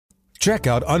Check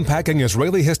out Unpacking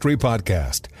Israeli History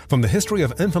podcast. From the history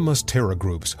of infamous terror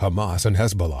groups Hamas and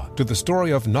Hezbollah to the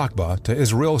story of Nakba to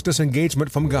Israel's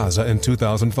disengagement from Gaza in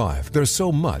 2005, there's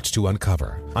so much to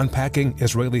uncover. Unpacking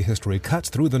Israeli History cuts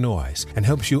through the noise and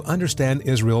helps you understand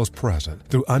Israel's present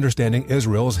through understanding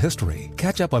Israel's history.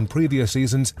 Catch up on previous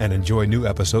seasons and enjoy new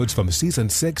episodes from Season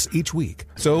 6 each week.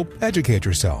 So educate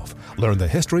yourself. Learn the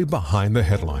history behind the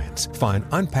headlines. Find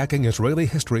Unpacking Israeli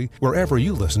History wherever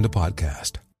you listen to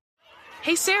podcasts.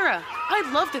 Hey Sarah,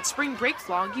 I loved that spring break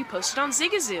vlog you posted on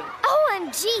Zigazoo.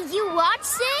 OMG, you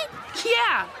watched it?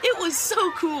 Yeah, it was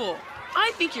so cool.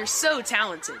 I think you're so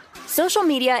talented. Social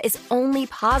media is only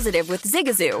positive with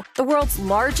Zigazoo, the world's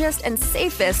largest and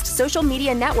safest social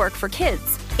media network for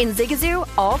kids. In Zigazoo,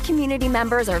 all community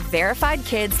members are verified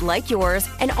kids like yours,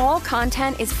 and all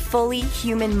content is fully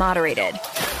human moderated.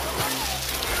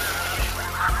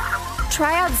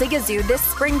 Try out Zigazoo this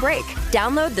spring break.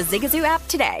 Download the Zigazoo app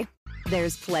today.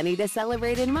 There's plenty to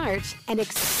celebrate in March and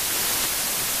National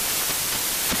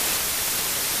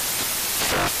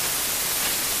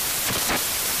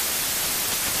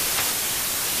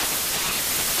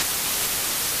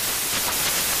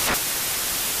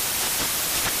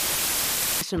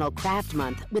Craft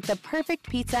Month with the perfect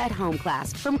pizza at home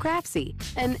class from Craftsy.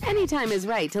 And anytime is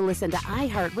right to listen to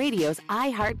iHeartRadio's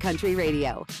iHeartCountry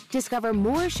Radio. Discover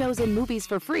more shows and movies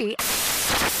for free.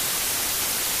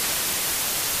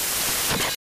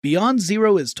 Beyond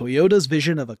Zero is Toyota's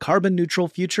vision of a carbon-neutral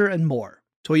future and more.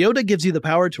 Toyota gives you the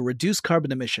power to reduce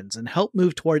carbon emissions and help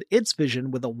move toward its vision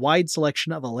with a wide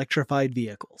selection of electrified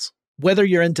vehicles. Whether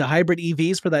you're into hybrid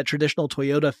EVs for that traditional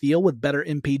Toyota feel with better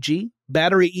MPG,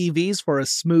 battery EVs for a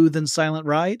smooth and silent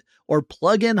ride, or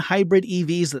plug-in hybrid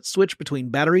EVs that switch between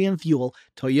battery and fuel,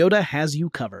 Toyota has you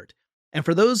covered. And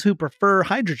for those who prefer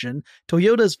hydrogen,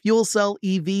 Toyota's fuel cell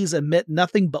EVs emit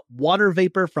nothing but water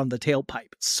vapor from the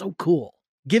tailpipe. It's so cool.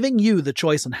 Giving you the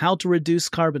choice on how to reduce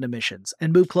carbon emissions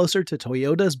and move closer to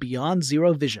Toyota's Beyond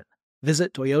Zero vision.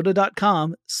 Visit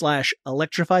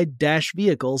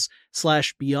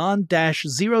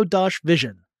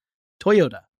toyota.com/electrified-vehicles/beyond-zero-vision.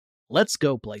 Toyota. Let's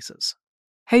go places.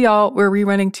 Hey y'all, we're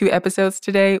rerunning 2 episodes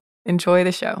today. Enjoy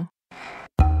the show.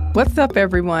 What's up,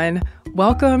 everyone?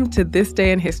 Welcome to This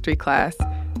Day in History class,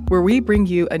 where we bring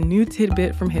you a new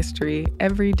tidbit from history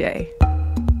every day.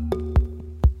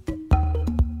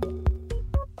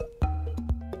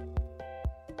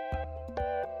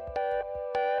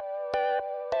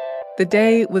 The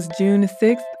day was June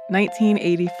 6,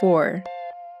 1984.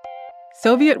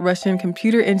 Soviet-Russian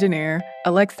computer engineer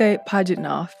Alexei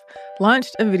Pajitnov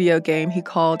launched a video game he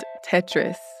called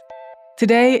Tetris.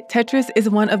 Today, Tetris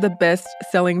is one of the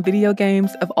best-selling video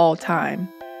games of all time.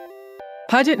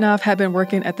 Pajitnov had been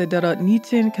working at the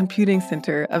Dorotnichin Computing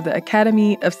Center of the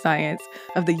Academy of Science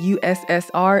of the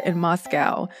USSR in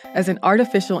Moscow as an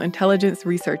artificial intelligence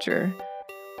researcher.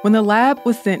 When the lab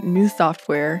was sent new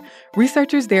software,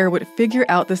 researchers there would figure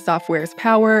out the software's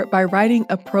power by writing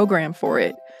a program for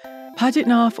it.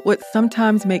 Pajitnov would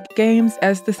sometimes make games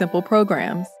as the simple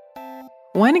programs.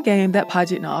 One game that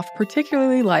Pajitnov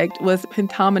particularly liked was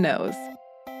pentominoes.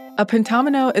 A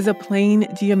pentomino is a plain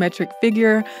geometric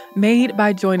figure made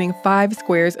by joining 5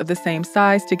 squares of the same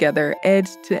size together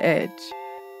edge to edge.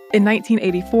 In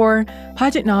 1984,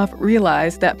 Pajitnov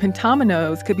realized that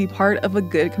pentominoes could be part of a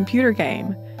good computer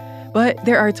game. But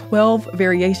there are 12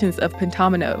 variations of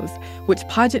pentominoes, which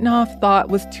Pajitnov thought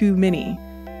was too many.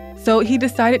 So he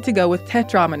decided to go with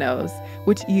tetrominoes,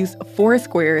 which use 4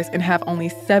 squares and have only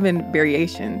 7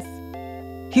 variations.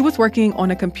 He was working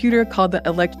on a computer called the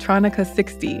Electronica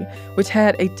 60, which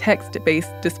had a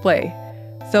text-based display.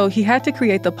 So he had to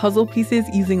create the puzzle pieces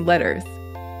using letters.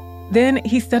 Then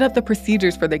he set up the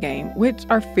procedures for the game, which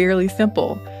are fairly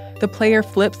simple. The player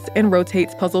flips and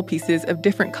rotates puzzle pieces of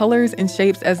different colors and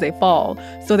shapes as they fall,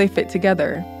 so they fit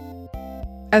together.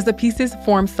 As the pieces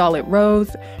form solid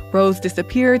rows, rows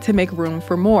disappear to make room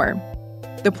for more.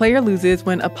 The player loses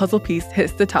when a puzzle piece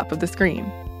hits the top of the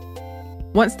screen.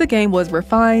 Once the game was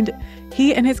refined,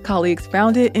 he and his colleagues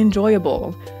found it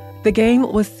enjoyable. The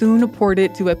game was soon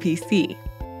ported to a PC.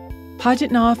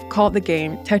 Pajitnov called the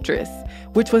game Tetris,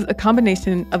 which was a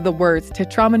combination of the words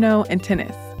tetromino and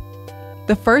tennis.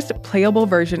 The first playable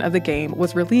version of the game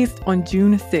was released on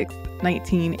June 6,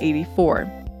 1984.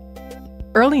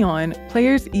 Early on,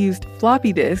 players used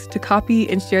floppy disks to copy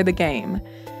and share the game.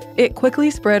 It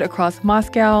quickly spread across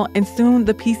Moscow, and soon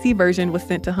the PC version was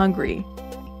sent to Hungary.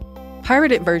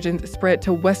 Pirated versions spread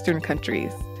to Western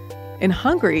countries. In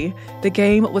Hungary, the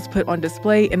game was put on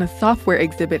display in a software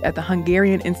exhibit at the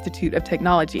Hungarian Institute of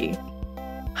Technology.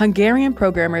 Hungarian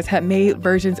programmers had made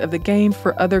versions of the game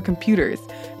for other computers,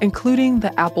 including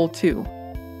the Apple II.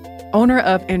 Owner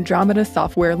of Andromeda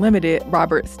Software Limited,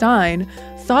 Robert Stein,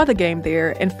 saw the game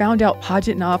there and found out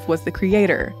Pajitnov was the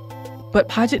creator. But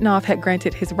Pajitnov had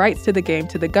granted his rights to the game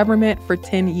to the government for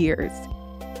 10 years.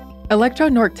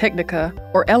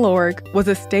 Elektronorgtechnika, or ELORG, was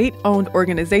a state-owned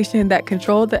organization that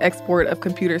controlled the export of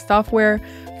computer software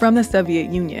from the Soviet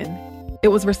Union. It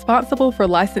was responsible for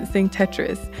licensing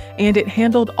Tetris, and it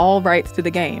handled all rights to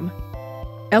the game.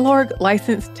 ELORG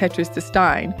licensed Tetris to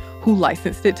Stein, who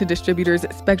licensed it to distributors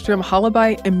Spectrum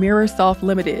Holobyte and Mirrorsoft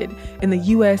Limited in the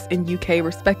US and UK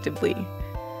respectively.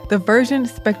 The version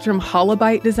Spectrum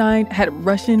Holobyte designed had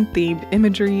Russian-themed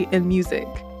imagery and music.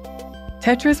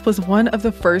 Tetris was one of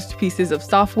the first pieces of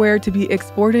software to be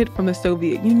exported from the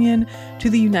Soviet Union to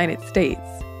the United States.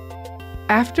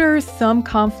 After some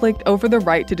conflict over the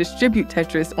right to distribute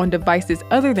Tetris on devices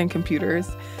other than computers,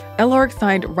 ELORG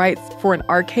signed rights for an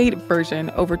arcade version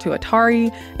over to Atari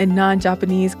and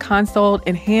non-Japanese console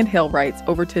and handheld rights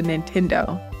over to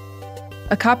Nintendo.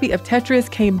 A copy of Tetris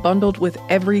came bundled with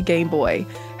every Game Boy,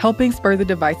 helping spur the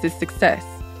device's success.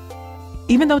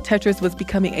 Even though Tetris was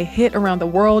becoming a hit around the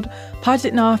world,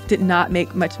 Pajitnov did not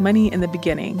make much money in the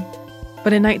beginning.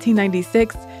 But in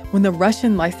 1996, when the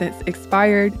Russian license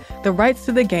expired, the rights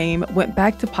to the game went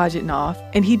back to Pajitnov,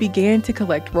 and he began to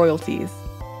collect royalties.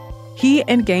 He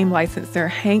and game licensor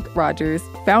Hank Rogers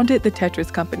founded the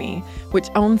Tetris Company, which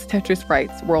owns Tetris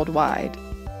rights worldwide.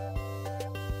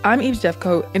 I'm Eve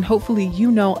Jeffcoat, and hopefully you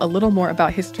know a little more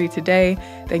about history today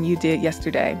than you did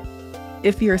yesterday.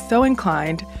 If you're so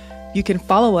inclined, you can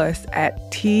follow us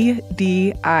at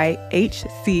TDIHC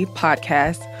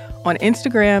Podcast on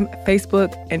Instagram,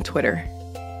 Facebook, and Twitter.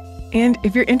 And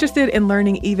if you're interested in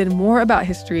learning even more about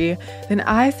history, then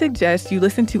I suggest you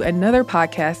listen to another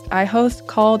podcast I host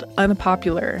called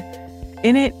Unpopular.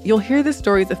 In it, you'll hear the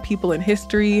stories of people in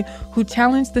history who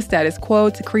challenged the status quo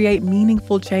to create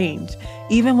meaningful change,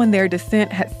 even when their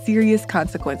dissent had serious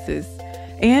consequences.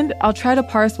 And I'll try to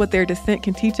parse what their dissent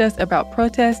can teach us about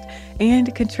protest and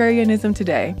contrarianism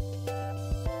today.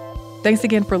 Thanks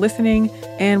again for listening,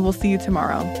 and we'll see you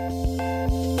tomorrow.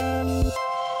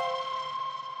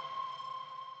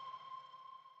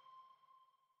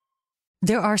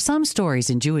 There are some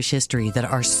stories in Jewish history that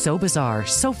are so bizarre,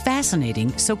 so fascinating,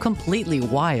 so completely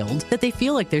wild that they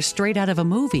feel like they're straight out of a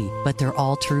movie, but they're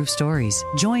all true stories.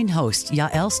 Join hosts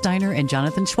Yael Steiner and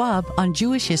Jonathan Schwab on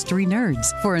Jewish History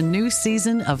Nerds for a new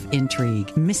season of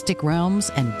intrigue, mystic realms,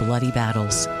 and bloody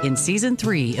battles. In Season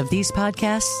 3 of these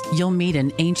podcasts, you'll meet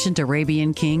an ancient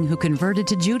Arabian king who converted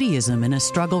to Judaism in a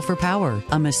struggle for power,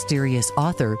 a mysterious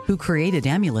author who created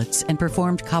amulets and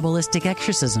performed Kabbalistic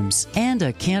exorcisms, and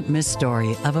a can't-miss story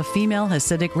of a female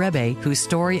Hasidic Rebbe whose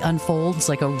story unfolds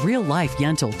like a real-life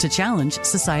Yentl to challenge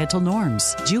societal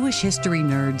norms. Jewish History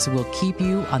Nerds will keep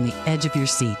you on the edge of your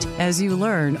seat as you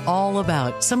learn all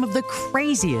about some of the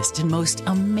craziest and most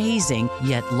amazing,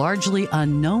 yet largely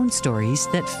unknown stories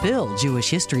that fill Jewish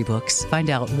history books. Find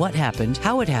out what happened,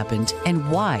 how it happened, and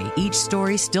why each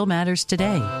story still matters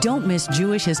today. Don't miss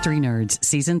Jewish History Nerds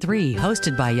Season 3,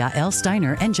 hosted by Yael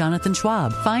Steiner and Jonathan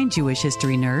Schwab. Find Jewish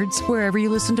History Nerds wherever you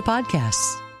listen to podcasts.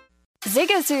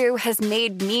 Zigazoo has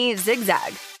made me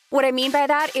zigzag. What I mean by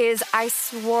that is I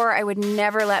swore I would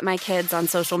never let my kids on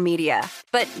social media,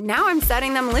 but now I'm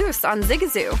setting them loose on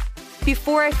Zigazoo.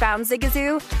 Before I found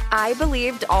Zigazoo, I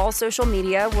believed all social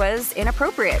media was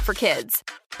inappropriate for kids.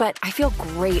 But I feel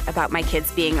great about my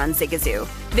kids being on Zigazoo.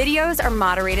 Videos are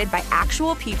moderated by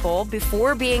actual people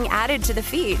before being added to the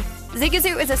feed.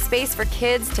 Zigazoo is a space for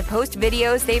kids to post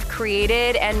videos they've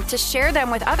created and to share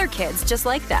them with other kids just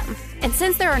like them. And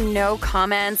since there are no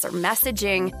comments or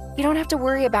messaging, you don't have to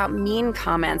worry about mean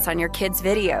comments on your kids'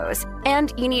 videos.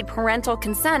 And you need parental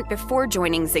consent before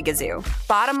joining Zigazoo.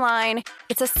 Bottom line,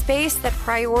 it's a space that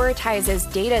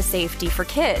prioritizes data safety for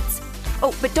kids.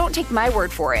 Oh, but don't take my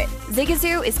word for it.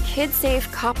 Zigazoo is KidSafe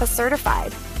COPPA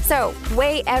certified. So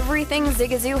weigh everything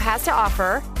Zigazoo has to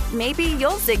offer. Maybe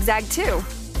you'll zigzag too.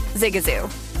 Zigazoo,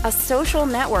 a social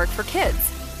network for kids.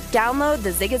 Download the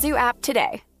Zigazoo app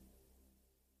today.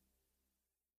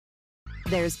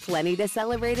 There's plenty to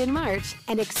celebrate in March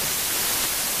and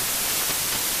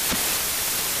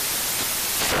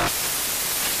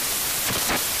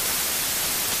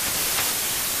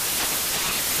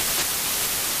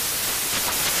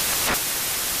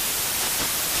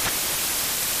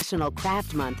National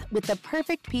Craft Month with the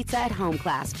perfect pizza at home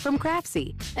class from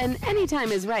Craftsy. And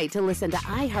anytime is right to listen to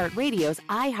iHeartRadio's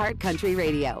iHeartCountry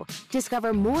Radio.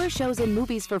 Discover more shows and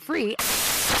movies for free.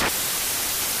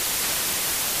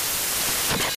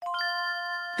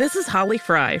 This is Holly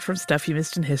Fry from Stuff You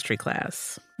Missed in History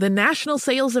class. The national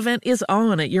sales event is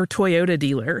on at your Toyota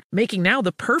dealer, making now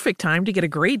the perfect time to get a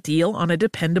great deal on a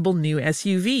dependable new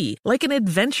SUV, like an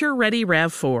adventure-ready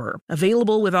RAV4.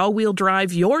 Available with all-wheel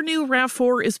drive, your new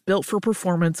RAV4 is built for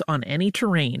performance on any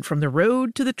terrain, from the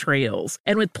road to the trails.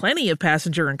 And with plenty of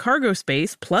passenger and cargo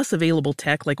space, plus available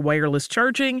tech like wireless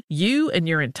charging, you and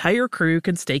your entire crew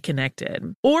can stay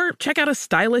connected. Or check out a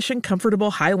stylish and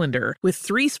comfortable Highlander with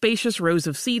 3 spacious rows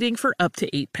of seating for up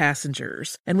to 8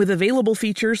 passengers. And with available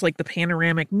features like the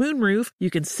panoramic moonroof, you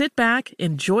can sit back,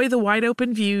 enjoy the wide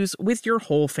open views with your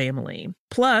whole family.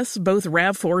 Plus, both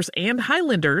RAV4s and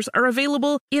Highlanders are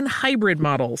available in hybrid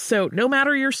models, so no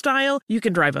matter your style, you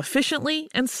can drive efficiently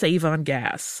and save on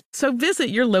gas. So visit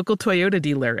your local Toyota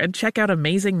dealer and check out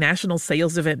amazing national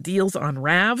sales event deals on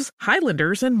RAVs,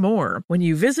 Highlanders, and more when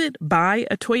you visit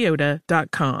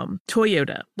buyatoyota.com.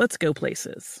 Toyota, let's go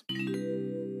places.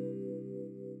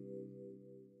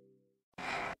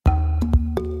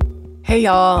 Hey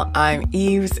y'all, I'm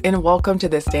Eves, and welcome to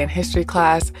This Day in History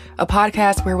class, a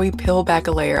podcast where we peel back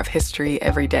a layer of history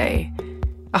every day.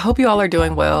 I hope you all are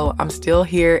doing well. I'm still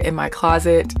here in my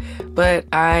closet, but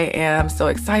I am so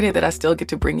excited that I still get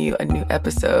to bring you a new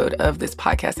episode of this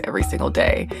podcast every single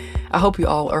day. I hope you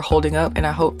all are holding up, and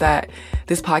I hope that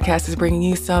this podcast is bringing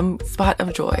you some spot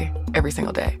of joy every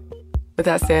single day. With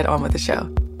that said, on with the show.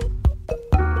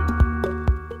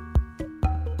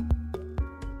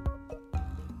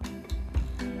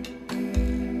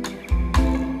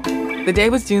 The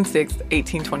day was June 6,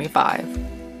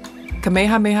 1825.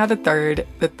 Kamehameha III,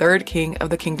 the third king of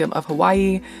the Kingdom of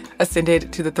Hawaii,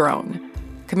 ascended to the throne.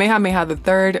 Kamehameha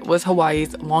III was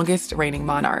Hawaii's longest reigning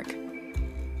monarch.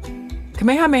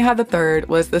 Kamehameha III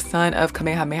was the son of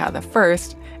Kamehameha I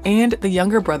and the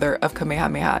younger brother of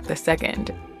Kamehameha II.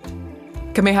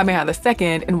 Kamehameha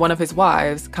II and one of his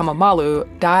wives,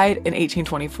 Kamamalu, died in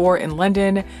 1824 in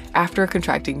London after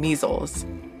contracting measles.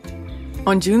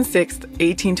 On June 6,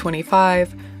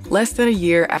 1825, less than a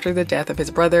year after the death of his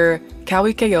brother,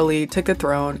 Kauikeaoli took the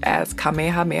throne as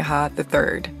Kamehameha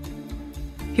III.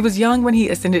 He was young when he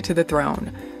ascended to the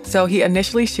throne, so he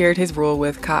initially shared his rule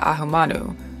with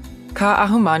Ka'ahumanu.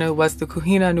 Ka'ahumanu was the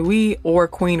Kuhina Nui, or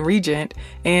Queen Regent,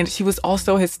 and she was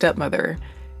also his stepmother.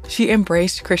 She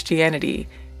embraced Christianity,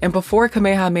 and before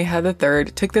Kamehameha III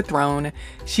took the throne,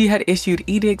 she had issued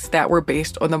edicts that were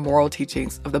based on the moral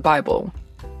teachings of the Bible.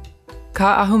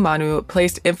 Ka'ahumanu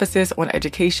placed emphasis on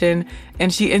education,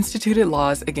 and she instituted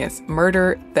laws against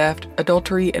murder, theft,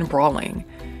 adultery, and brawling.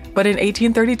 But in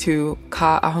 1832,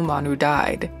 Ka'ahumanu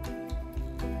died.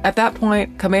 At that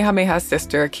point, Kamehameha's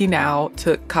sister, Kinau,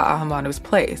 took Ka'ahumanu's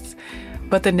place.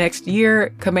 But the next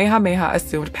year, Kamehameha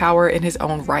assumed power in his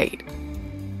own right.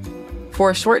 For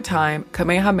a short time,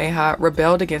 Kamehameha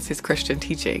rebelled against his Christian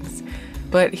teachings,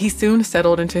 but he soon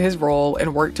settled into his role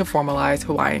and worked to formalize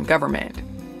Hawaiian government.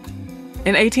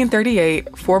 In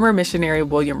 1838, former missionary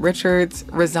William Richards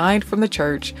resigned from the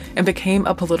church and became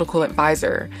a political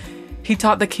advisor. He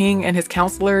taught the king and his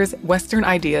counselors Western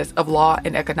ideas of law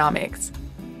and economics.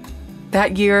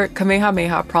 That year,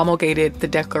 Kamehameha promulgated the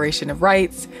Declaration of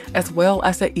Rights, as well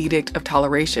as the Edict of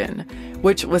Toleration,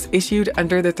 which was issued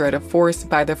under the threat of force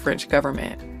by the French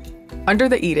government. Under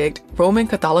the edict, Roman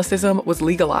Catholicism was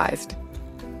legalized.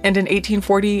 And in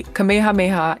 1840,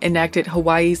 Kamehameha enacted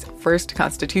Hawaii's first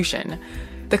constitution.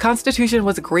 The constitution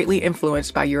was greatly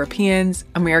influenced by Europeans,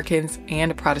 Americans,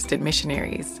 and Protestant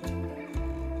missionaries.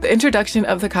 The introduction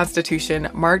of the constitution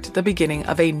marked the beginning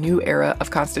of a new era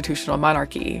of constitutional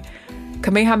monarchy.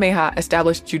 Kamehameha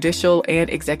established judicial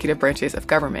and executive branches of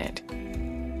government.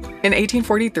 In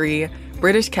 1843,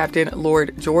 British Captain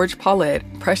Lord George Paulet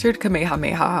pressured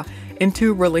Kamehameha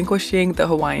into relinquishing the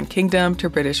Hawaiian kingdom to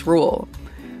British rule.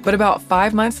 But about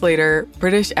 5 months later,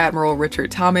 British Admiral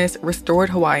Richard Thomas restored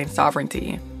Hawaiian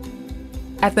sovereignty.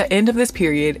 At the end of this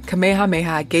period,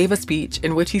 Kamehameha gave a speech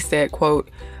in which he said, quote,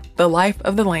 "The life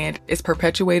of the land is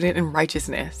perpetuated in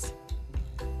righteousness."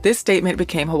 This statement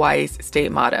became Hawaii's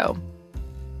state motto.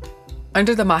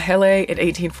 Under the Mahele in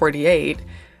 1848,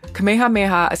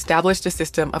 Kamehameha established a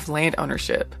system of land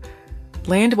ownership.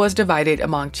 Land was divided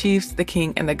among chiefs, the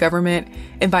king, and the government,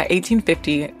 and by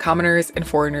 1850, commoners and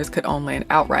foreigners could own land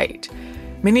outright.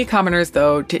 Many commoners,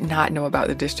 though, did not know about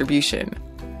the distribution.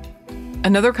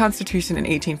 Another constitution in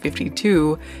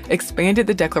 1852 expanded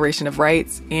the Declaration of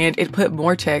Rights, and it put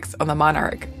more checks on the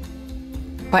monarch.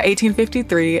 By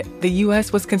 1853, the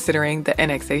U.S. was considering the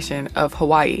annexation of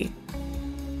Hawaii.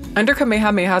 Under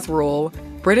Kamehameha's rule,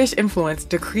 British influence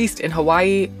decreased in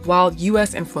Hawaii, while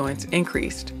U.S. influence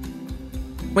increased.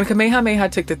 When Kamehameha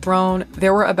took the throne,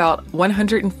 there were about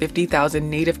 150,000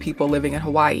 native people living in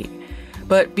Hawaii.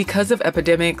 but because of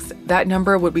epidemics, that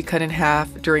number would be cut in half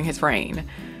during his reign.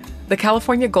 The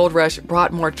California gold rush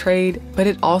brought more trade, but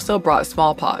it also brought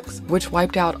smallpox, which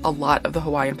wiped out a lot of the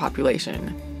Hawaiian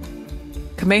population.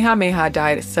 Kamehameha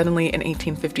died suddenly in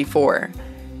 1854.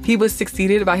 He was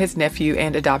succeeded by his nephew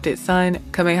and adopted son,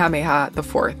 Kamehameha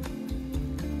IV.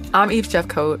 I'm Eve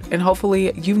Jeffcoat, and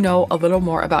hopefully you know a little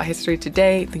more about history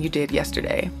today than you did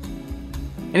yesterday.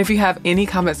 And if you have any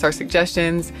comments or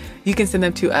suggestions, you can send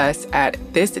them to us at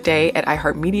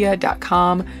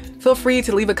thisday@iheartmedia.com. Feel free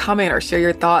to leave a comment or share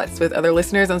your thoughts with other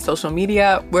listeners on social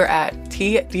media. We're at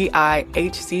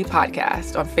TDIHC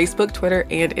Podcast on Facebook, Twitter,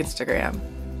 and Instagram.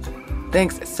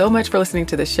 Thanks so much for listening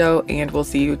to the show, and we'll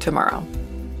see you tomorrow.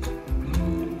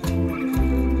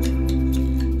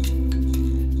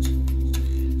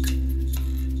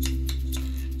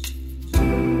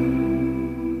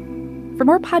 For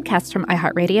more podcasts from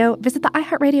iHeartRadio, visit the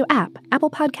iHeartRadio app,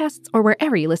 Apple Podcasts, or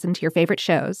wherever you listen to your favorite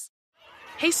shows.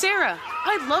 Hey, Sarah,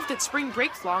 I love that spring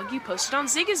break vlog you posted on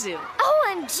Zigazoo.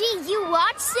 OMG, you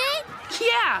watched it?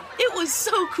 Yeah, it was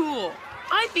so cool.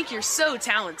 I think you're so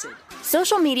talented.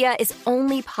 Social media is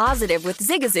only positive with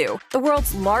Zigazoo, the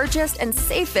world's largest and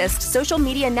safest social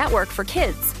media network for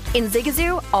kids. In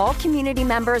Zigazoo, all community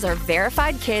members are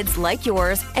verified kids like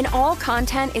yours, and all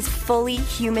content is fully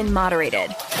human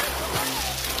moderated.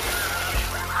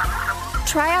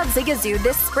 Try out Zigazoo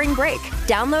this spring break.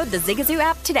 Download the Zigazoo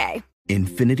app today.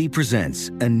 Infinity presents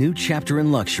a new chapter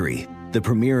in luxury, the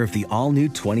premiere of the all-new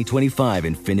 2025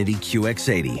 Infinity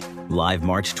QX80, live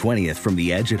March 20th from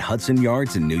the Edge at Hudson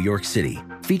Yards in New York City,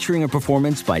 featuring a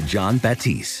performance by John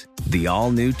Batiste. The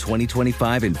all-new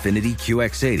 2025 Infinity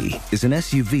QX80 is an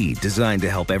SUV designed to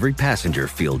help every passenger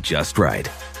feel just right.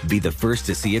 Be the first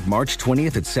to see it March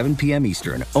 20th at 7 p.m.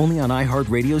 Eastern, only on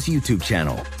iHeartRadio's YouTube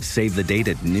channel. Save the date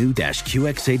at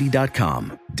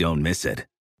new-QX80.com. Don't miss it.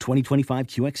 2025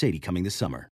 QX80 coming this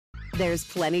summer. There's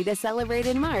plenty to celebrate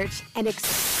in March and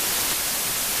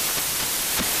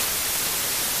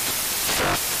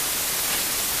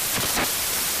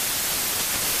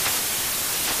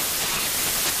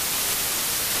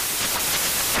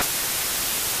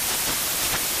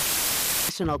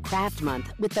National Craft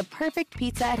Month with the perfect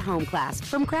pizza at home class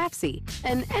from Craftsy.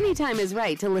 And anytime is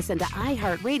right to listen to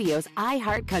iHeartRadio's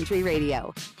iHeart Country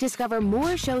Radio. Discover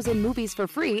more shows and movies for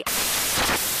free.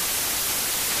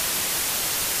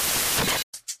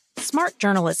 Smart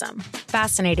journalism.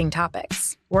 Fascinating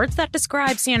topics. Words that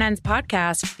describe CNN's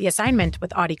podcast, The Assignment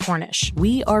with Audie Cornish.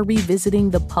 We are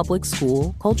revisiting the public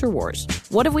school culture wars.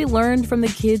 What have we learned from the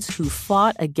kids who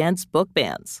fought against book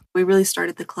bans? We really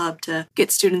started the club to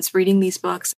get students reading these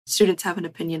books. Students have an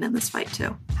opinion in this fight,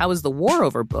 too. How has the war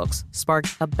over books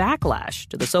sparked a backlash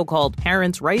to the so-called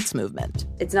parents' rights movement?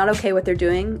 It's not okay what they're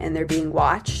doing, and they're being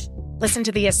watched. Listen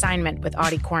to The Assignment with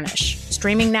Audie Cornish.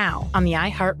 Streaming now on the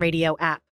iHeartRadio app.